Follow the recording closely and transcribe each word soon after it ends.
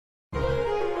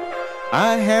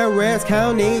Harris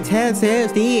County,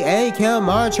 Texas, the killed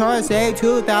March 8,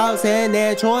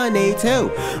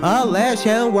 2022.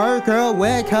 Election worker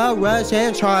with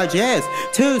corruption charges.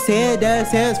 2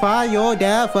 citizens filed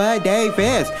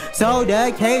affidavits, so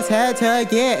the case had to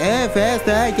get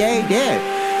investigated.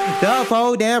 The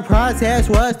voting process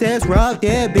was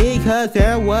disrupted because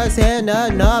there wasn't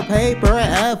enough paper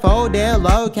at voting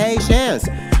locations.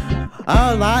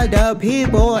 A lot of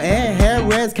people in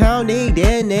Harris County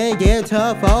didn't get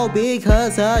to vote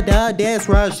because of the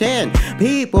disruption.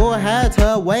 People had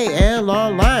to wait in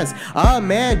long lines.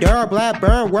 Amanda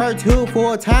Blackburn worked 2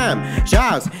 full-time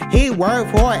jobs. He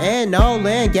worked for an oil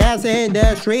and gas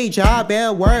industry job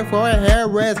and worked for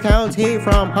Harris County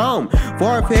from home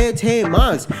for 15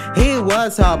 months. He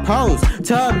was supposed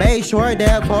to make sure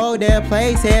that voting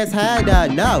places had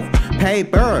enough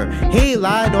paper. He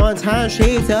lied on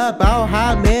timesheets about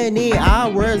how many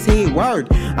hours he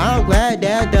worked. I'm glad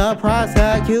that the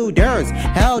prosecutors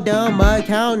held him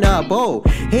accountable.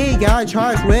 He got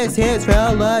charged with 6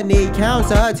 felony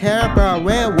counts of tampering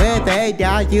with a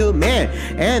document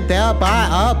and theft by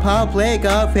a public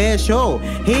official.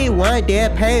 He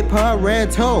wanted paid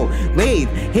parental leave.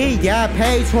 He got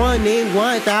paid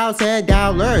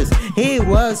 $21,000. He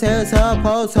wasn't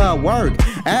supposed to work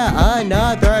at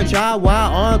another job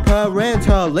while on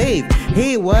parental leave.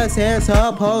 He wasn't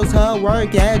supposed to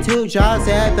work at 2 jobs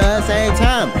at the same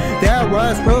time. There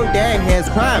was proof that his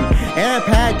crime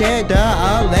impacted the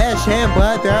election,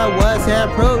 but there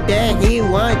wasn't proof that he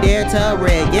wanted to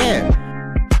rig it.